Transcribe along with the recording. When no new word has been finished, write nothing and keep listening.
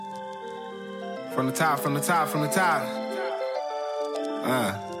From the top, from the top, from the top.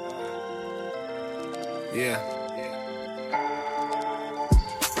 Yeah.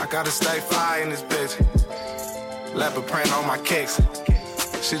 I gotta stay fly in this bitch. Leopard print on my kicks.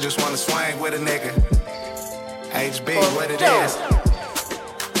 She just wanna swing with a nigga. HB, what it is.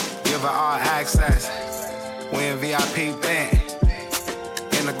 Give her all access. We in VIP band.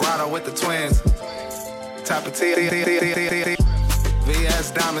 In the grotto with the twins. Type of T.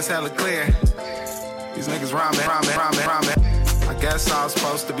 VS diamonds hella clear. These niggas rhyming. I guess I was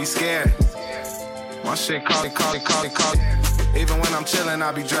supposed to be scared. My shit call it. Even when I'm chillin',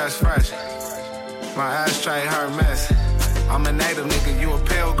 I be dressed fresh. My ashtray her mess. I'm a native nigga, you a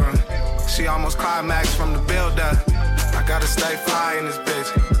pilgrim. She almost climaxed from the build-up. I gotta stay fly in this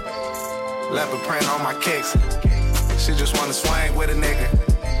bitch. Leopard print on my kicks. She just wanna swing with a nigga.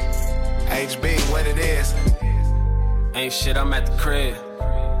 HB, what it is. Ain't shit, I'm at the crib.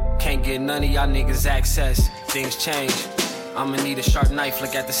 Can't get none of y'all niggas access. Things change. I'ma need a sharp knife,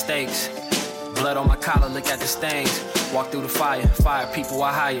 look at the stakes. Blood on my collar, look at the stains. Walk through the fire people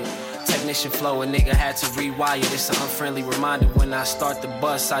I hired. Technician flow, a nigga had to rewire. It's an unfriendly reminder when I start the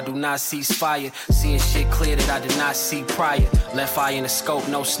bus, I do not cease fire. Seeing shit clear that I did not see prior. Left eye in the scope,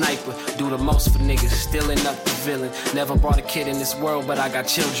 no sniper. Do the most for niggas, stilling up the villain. Never brought a kid in this world, but I got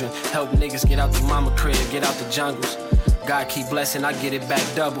children. Help niggas get out the mama crib, get out the jungles. God keep blessing, I get it back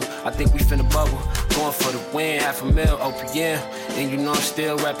double. I think we finna bubble. Going for the win, $500,000 OPM. And you know I'm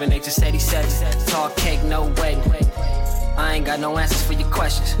still reppin' HS87. Tall cake, no wedding. I ain't got no answers for your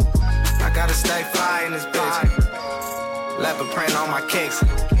questions. I gotta stay fly in this bitch. Leopard print on my kicks.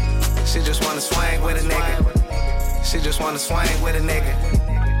 She just wanna swing with a nigga. She just wanna swing with a nigga.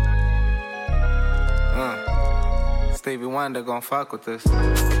 Stevie Wonder gon' fuck with this.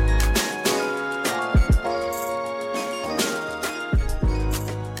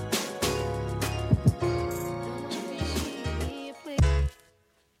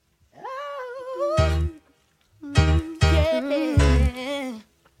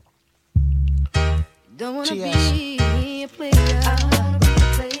 Don't wanna be a player. I don't wanna be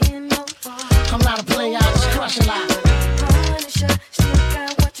playing no more. I'm not a player, I just crush a lot. Punisher, still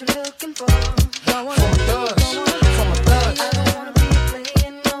got what you're looking for. Don't wanna From a thug. I don't wanna be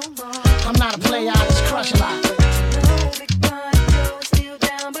playing no more. I'm not a player, I just crush a lot. No big body, Joe, still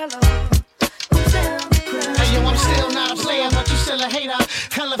down below. Who's down below? Hey yo, I'm still not a player, but you still a hater.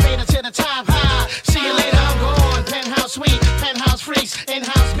 Elevator to the top, high. See you later, I'm gone. Penthouse suite, penthouse freaks,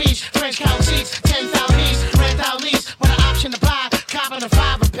 in-house beach, French couch seats, 10,000 east, rent out lease, with an option to buy, copping a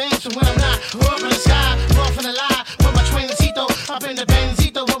 5 of pence from when I'm not. Up in the sky, off in the lie, with my twincito, up in the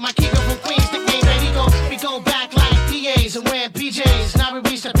Benzito, with my Kiko from Queens, nickname Benito. We go back like PAs and wearing PJs. Now we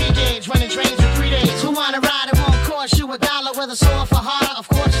reach the P gauge, running trains for 3 days. Who wanna ride? It won't cost you $1, whether sore for harder. Of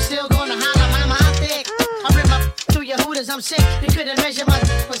course, you're still gonna holler, mama, I'm thick. I rip my through your hooters, I'm sick. You couldn't measure my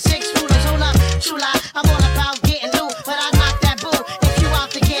for 6 rulers. Hold up, true lie, I'm all about getting loot, but I knock that boo if you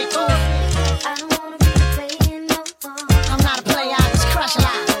out to get cool. I don't wanna be playing no more. I'm not a player, I just crush a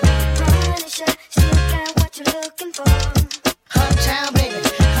lot. Punisher, still got what you're looking for. Uptown, baby,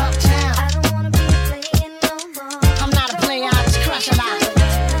 uptown. I don't wanna be playing no more. I'm not a player, I just crush a lot. I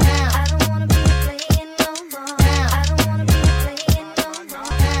don't wanna be playing no more. I don't wanna be playing no more. I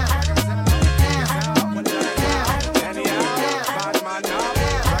don't wanna be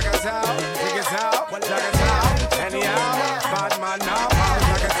playing.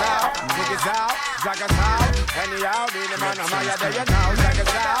 Anyhow, be the man of my day now.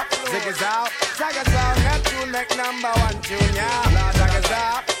 Ziggas out, that tune make #1 tune, yeah.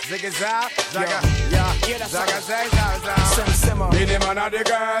 Ziggas out, Simmer. Be the man of the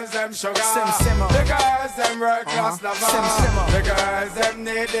girls, them sugar. The girls, them work class lover. The girls, them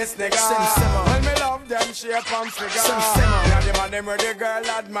need this nigga. When me love them shape and figure. Yeah, the man them where the girl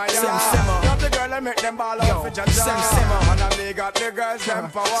admire. Got the girl that make them ball out for Jaja. And I me got the girls, them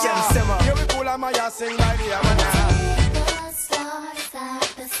power. Here we cool and my sing by the Amana.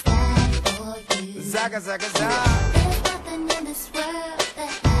 Zaga, zaga, zaga. There's nothing in this world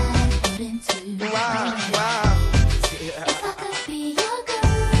that I wouldn't do. Wow. If I could be your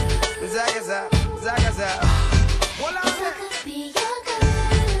girl. Zaga, zaga, zaga, zaga. If I could be your girl.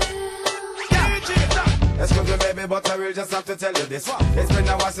 Excuse me, baby,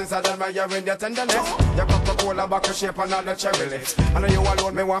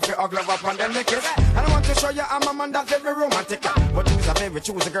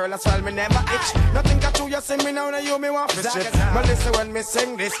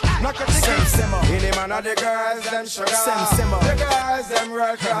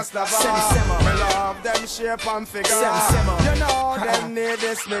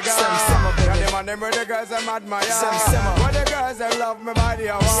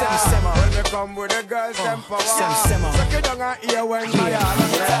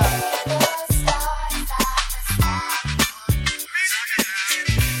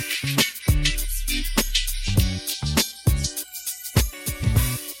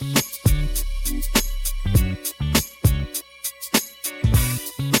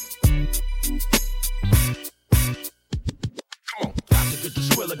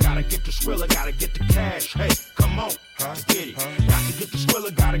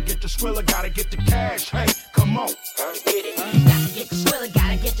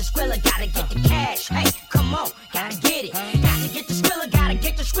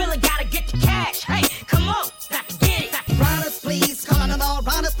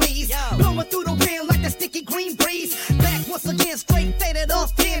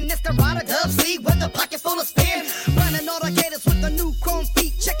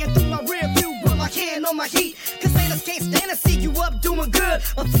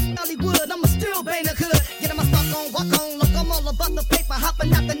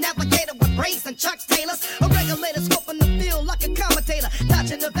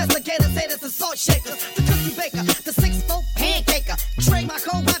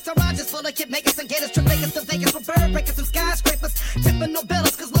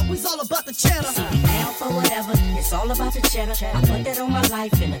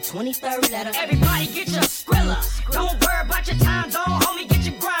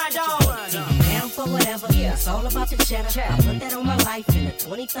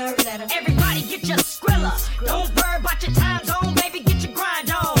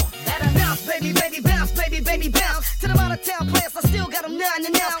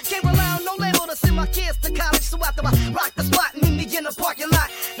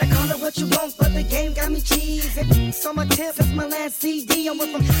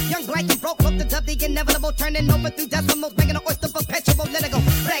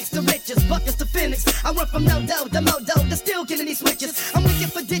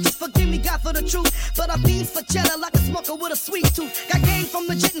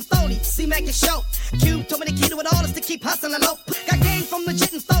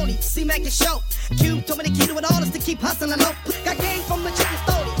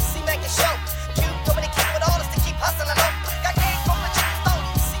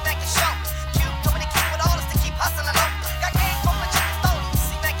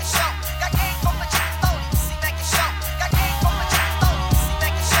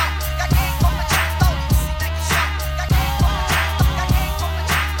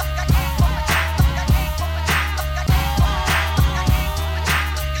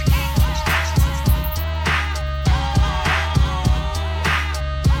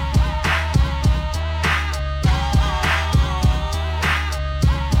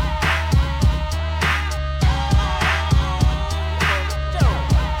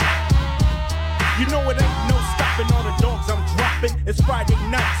 You know it ain't no stopping all the dogs I'm dropping. It's Friday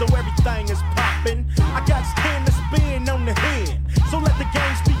night, so everything is popping. I got stand to spin on the hand, so let the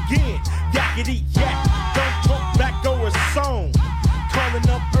games begin. Yakety yak, don't talk back or a song. Calling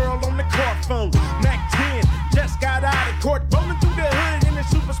up Earl on the car phone. Mac 10 just got out of court, rolling through the hood in a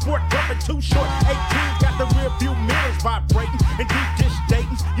super sport, bumping too short. 18's got the rear view mirrors vibrating and deep dish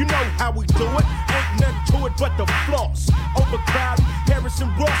dating. You know how we do it, ain't nothing to it but the floss. Overcrowded, Harrison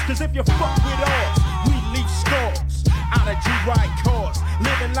Ross, cause if you fuck with ours, we leave scars. Out of G-Ride cars,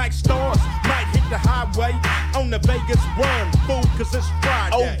 living like stars. Might hit the highway on the Vegas run, fool, cause it's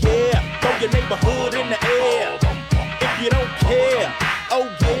Friday. Oh yeah, throw your neighborhood in the air. If you don't care,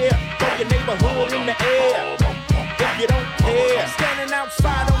 oh yeah, throw your neighborhood in the air. If you don't care, standing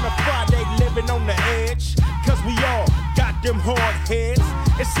outside on a Friday, living on the edge. Cause we all got them hard heads.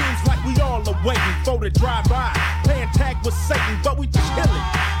 It seems like we all are waiting for the drive-by, playing tag with Satan, but we chillin'.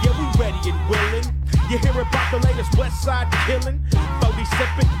 Yeah, we ready and willing. You hear about the latest West Side killing? 40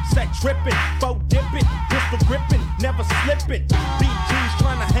 sippin', set trippin', 4 dippin', pistol grippin', never slippin'. BG's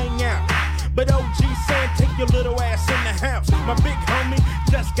trying to hang out, but OG saying take your little ass in the house. My big homie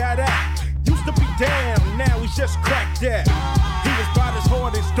just got out. Used to be down, now he's just cracked out. He was about as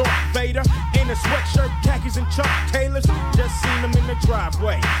hard as Darth Vader in a sweatshirt, khakis, and Chuck Taylors. Just seen him in the the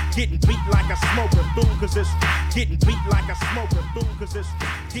driveway. Getting beat like a smoker through, cause it's getting beat like a smoker through, cause it's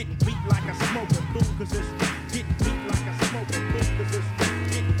getting beat like a smoker through, cause it's getting beat like a smoker through, cause it's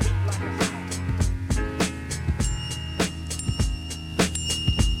getting beat like a smoker.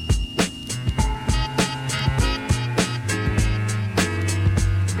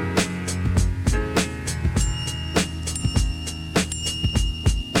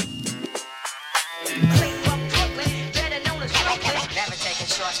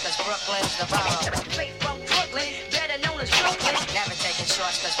 Cause Brooklyn's the borough. Straight from Brooklyn, better known as Brooklyn. Never taking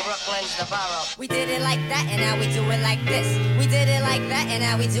shorts cause Brooklyn's the borough. We did it like that and now we do it like this. We did it like that and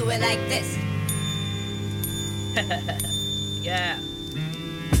now we do it like this. Yeah.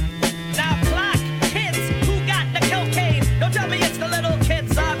 Now clock, kids, who got the cocaine? Don't tell me it's the little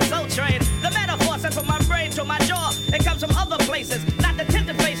kids on Soul Train. The metaphor sent from my brain to my jaw. It comes from other places, not the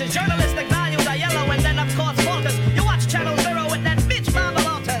tinted faces. Journalistic values are yellow and then of course falters. You watch Channel Zero with that bitch Marvel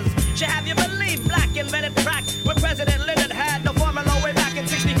Alters. Should have you believe black invented crack when President Lyndon had the formula way back in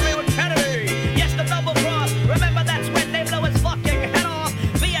 63 with Kennedy. Yes, the double cross. Remember that's when they blow his fucking head off.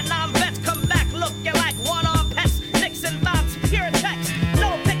 Vietnam vets come back looking like one-armed pets. Nixon bombs, pure checks.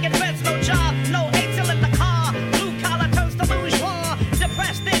 No picket fence, no job, no ATL in the car. Blue collar turns to bourgeois.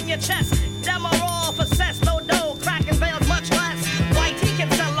 Depressed in your chest. Them are all for cess, no dough. Crack and veils much less. White he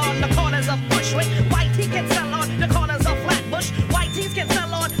can sell on the corners of Bushwick. White he can sell on the corners of Flatbush. White tees can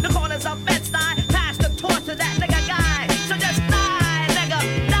sell on the corners of Bed-Stuy. Pass the torch to that nigga guy. So just die, nigga.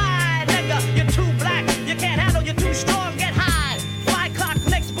 Die, nigga. You're too black. You can't handle, you're too strong. Get high. Fly clock,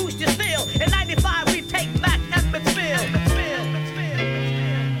 next boost your steel. In 95, we take back Emmetsville.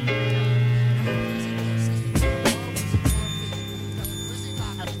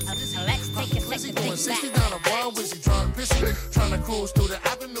 Let's take a second to think 60 back. down a one, Wizzy drunk, pissy. Trying to cruise through the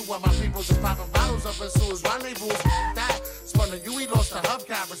avenue while my peoples are popping bottles up as soon as rendezvous. That spun a UE, lost the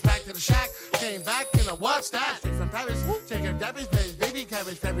hubcappers back to the shack. Came back in a what's that? Straight from Paris, taking Debbie's baby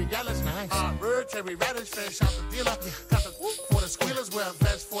cabbage, very yellow. Nice. Bird, cherry radish, fresh out the dealer. Got the for the squealers, wear a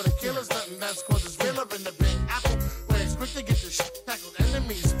vest for the killers. Nothing less cause it's realer in the big apple. Where it's quick to get the shit tackled.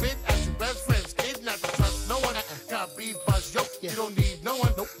 Enemies spit at your best friends, kidnap the trust. No one got beef, buzz, yo. You don't need no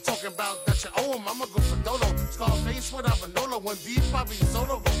one. Talking about that you owe him, I'ma go for Dolo. Scarface without Manolo, one deep, probably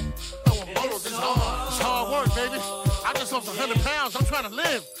solo. Throwing bolos, it's hard. It's hard work, baby. I just lost 100 pounds, I'm trying to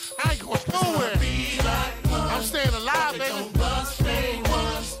live. I ain't going nowhere. I'm staying alive, baby. That's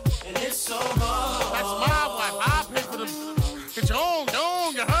my wife, I pay for them. Get your own,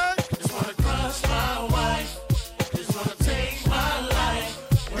 you heard? Just wanna crush my wife. Just wanna take my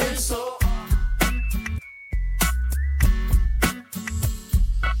life. We're so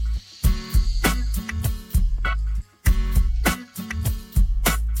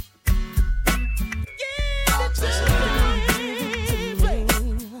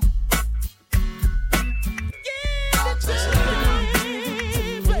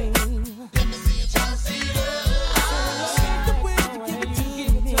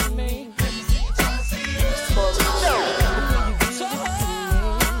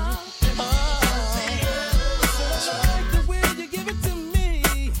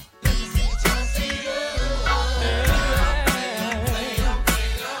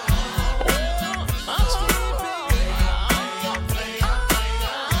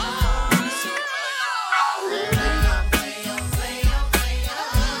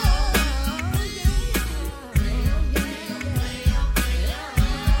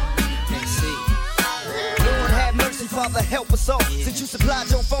Father, help us all. Since you supplied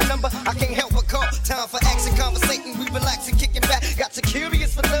your phone number, I can't help but call. Time for action, conversating, we relaxing, kicking back. Got you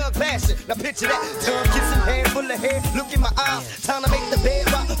curious for love, passion. Now picture that. Tongue kissing, hand full of hair. Look in my eyes. Time to make the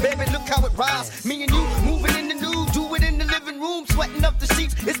bed rock. Baby, look how it rise. Me and you moving in the nude, do it in the living room, sweating up the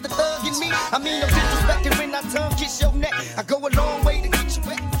sheets. It's the thug in me. I mean, no disrespecting when I tongue kiss your neck. I go a long way to get you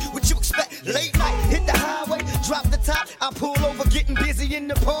wet. What you expect? Late night, hit the highway, drop the top. I pull over, getting busy in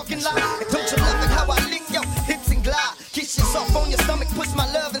the parking lot. And don't you love it how I lick your hips and glide? Kiss you soft on your stomach, push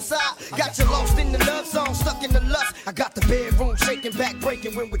my love inside. Got you lost in the love song, stuck in the lust. I got the bedroom shaking, back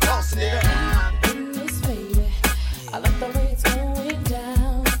breaking when we're tossing it up. In this baby, I like the way it's going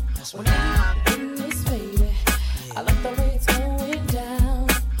down. When I'm in this baby, I like the way it's going down.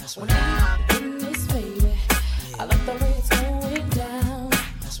 When I'm in this baby, I like the way it's going down.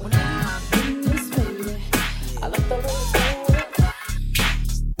 When I'm in this baby, I like the way it's going down.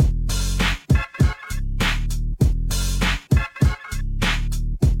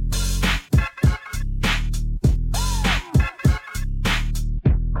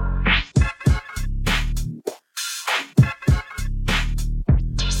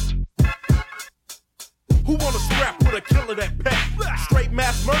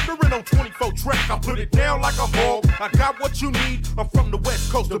 murdering on 24 track. I put it down like I'm hog. I got what you need. I'm from the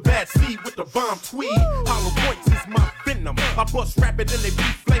west coast, the bad seed with the bomb tweed. Hollow points is my venom. I bust rapid and they be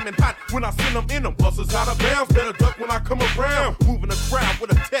flaming hot when I send them in them. Busters out of bounds, better duck when I come around. Moving the crowd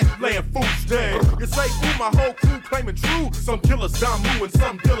with a tech, laying fools down. You say, ooh, my whole crew claiming true. Some killers Damu and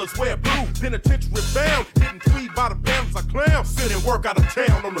some dealers wear blue. Penitentiary bound, getting tweed by the pounds I clown. Sending work out of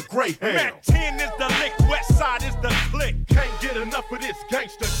town on the Greyhound. Mac 10 is the lick, west side is the click. Can't get enough of this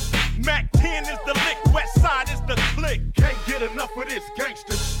gangster. Mac 10 is the lick, west side is the click. Can't get enough of this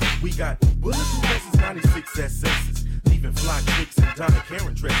gangster. We got bulletproof vests, 96 SS's. Leaving fly chicks and Donna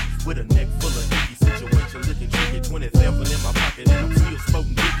Karen dresses. With a neck full of icky situation. Looking tricky, 20,000 in my pocket and I'm still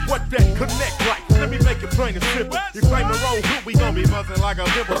smoking dickies. What that connect like? Let me make it plain and simple. You claim the road hood, we gon' be buzzing like a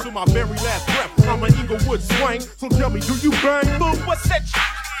zipper. To my very last breath, I'm an Inglewood swing. So tell me, do you bang? Boo, what's that?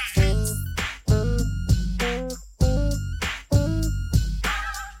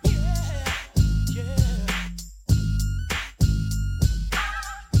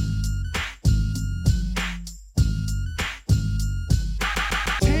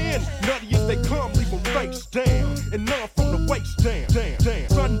 10 nutty as they come, leave them face down. And none from the waist down.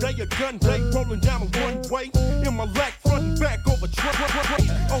 Sunday a gun day, rolling down a one way. In my lack, front and back over truck.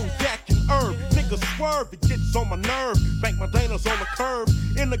 On Yak and Herb, niggas swerve, it gets on my nerve. Bank my Danas on the curb.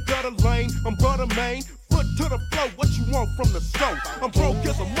 In the gutter lane, I'm butter main. Foot to the floor, what you want from the stove? I'm broke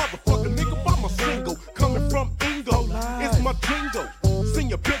as a motherfucker, nigga, I'm a single. Coming from Ingo, it's my jingle. Seen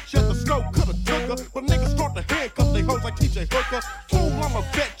your bitch at the scope, coulda took her. But niggas start to handcuff they hoes like TJ Hooker. Fool, I'm a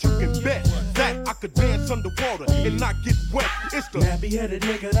vet, you can bet that I could dance underwater and not get wet. It's the nappy-headed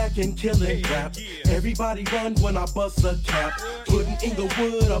nigga that can kill it rap. Everybody run when I bust a cap. Putting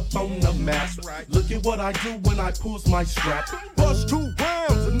Inglewood up on the map. Look at what I do when I pulls my strap. Bust 2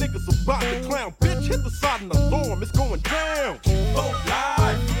 rounds, and niggas about to clown. Bitch, hit the side and alarm, it's going down. Go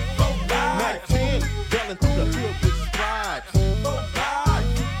live, Mac 10, belling through the hood with strides. Go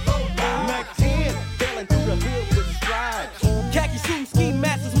live, Mac 10, belling through the hood with strides. Khaki suit, ski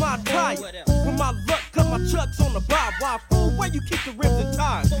mask is my type. With my luck, cut my chucks on the bob. Why, fool, where you keep the rims and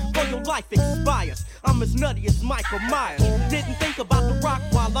tires? Or your life expires. I'm as nutty as Michael Myers. Didn't think about the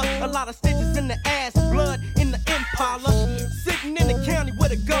Rockwaller. A lot of stitches in the ass, blood in the Impala. Sitting in the county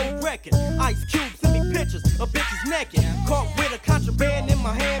with a gold record. Ice cubes send me pictures of bitches naked. Caught with a contraband in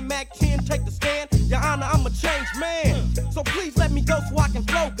my hand. Mac 10, take the stand. Your Honor, I'm a changed man. So please let me go so I can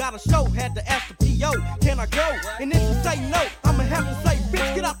flow. Got a show, had to ask the P.O. Can I go? And if you say no, I'ma have to say,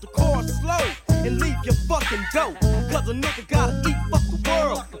 bitch, get out the car slow. And leave your fucking dope. Cause a nigga gotta eat, fuck the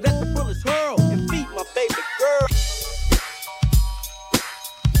world. Let the bullets hurl and feed my baby girl.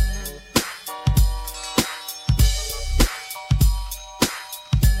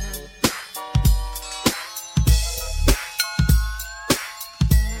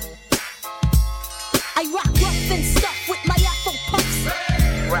 I rock rough and stuff with my Afro puffs.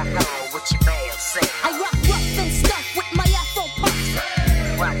 Rock on with your band, sing. I rock rough and stuff with my Afro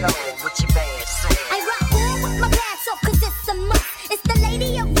puffs. Rock on with your band, sing. I rock on with my pants off 'cause it's a must. It's the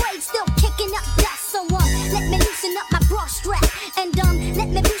lady of rage still kicking up dust. So let me loosen up my bra strap. And let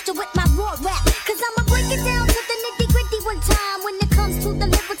me boost it with my raw rap. 'Cause I'ma break it down to the nitty gritty one time. When it comes to the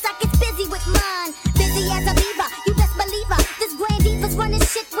lyrics, I get busy with mine. Busy as a beaver, you best believe her. This grand diva's running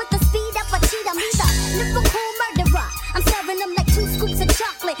shit with the speed of a cheetah. Me the lyrical murderer. I'm serving them like 2 scoops of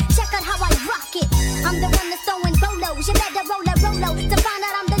chocolate. Check out how I rock it. I'm the one that's throwing bolos. You better roll to find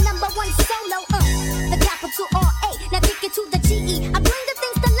out I'm the number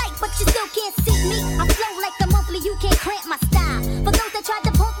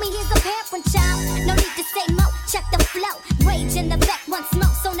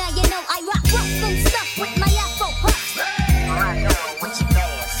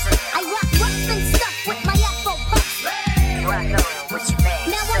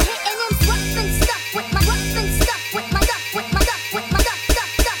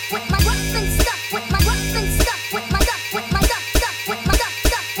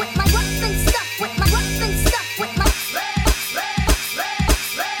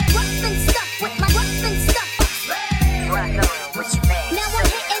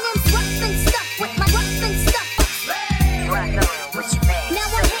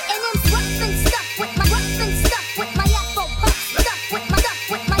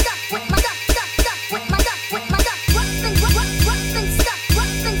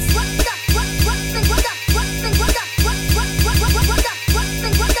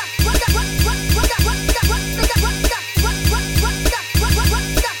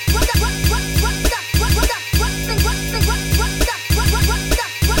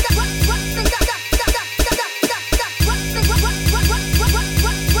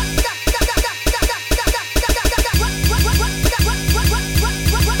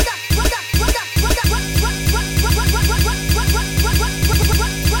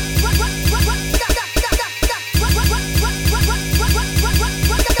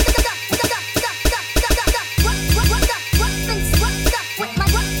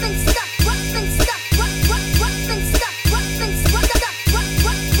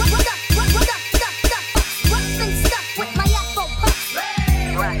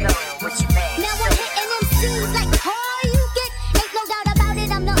Now I'm hitting them C's like how you get. Ain't no doubt about it,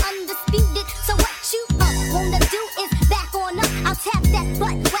 I'm the undisputed. So what you wanna do is back on up. I'll tap that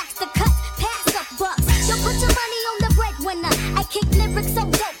butt, wax the cut, pass up bucks. So put your money on the breadwinner. I kick lyrics so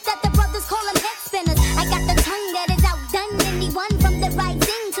dope that the brothers call them head spinners. I got the tongue that is outdone anyone from the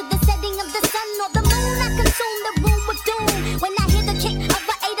rising to the setting of the sun or the moon. I consume the room with doom when I hear the kick of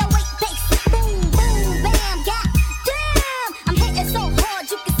a 808 bass. Boom, boom, bam, god damn. I'm hitting so hard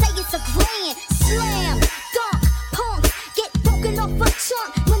you can say it's a grand slam. Dunk, punk, get broken off a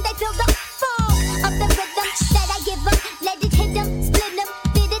chunk when they feel the funk of the rhythm that I give them. Let it hit them, split them,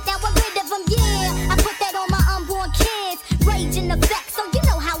 did it, now I'm rid of them, yeah. I put that on my unborn kids, rage in effect, so you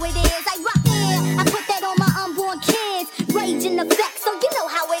know how it is. I rock it. I put that on my unborn kids, rage in effect, so you know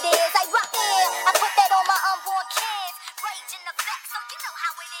how it is. I rock it. I put that on my unborn kids, rage in effect, so you know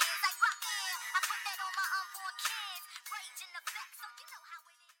how it is. I rock it. I put that on my unborn kids, rage in effect, so you know how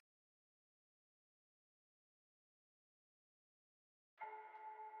it is.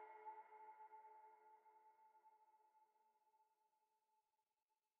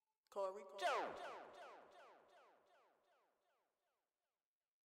 Corey Jones.